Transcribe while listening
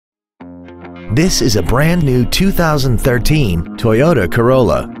This is a brand new 2013 Toyota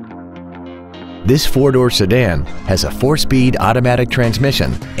Corolla. This four-door sedan has a 4-speed automatic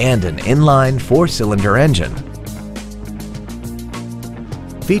transmission and an inline 4-cylinder engine.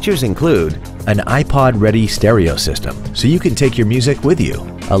 Features include an iPod-ready stereo system so you can take your music with you,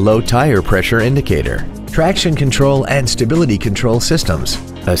 a low tire pressure indicator, traction control and stability control systems,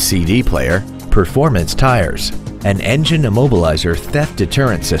 a CD player, performance tires, an engine immobilizer theft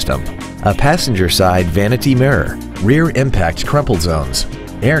deterrent system, a passenger side vanity mirror, rear impact crumple zones,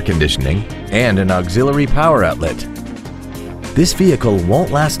 air conditioning, and an auxiliary power outlet. This vehicle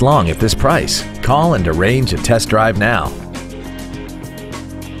won't last long at this price. Call and arrange a test drive now.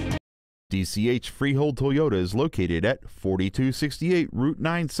 DCH Freehold Toyota is located at 4268 Route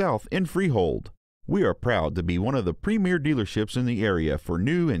 9 South in Freehold. We are proud to be one of the premier dealerships in the area for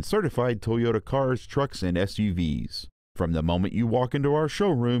new and certified Toyota cars, trucks, and SUVs. From the moment you walk into our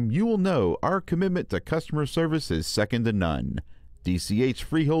showroom, you will know our commitment to customer service is second to none. DCH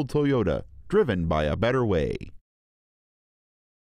Freehold Toyota, driven by a better way.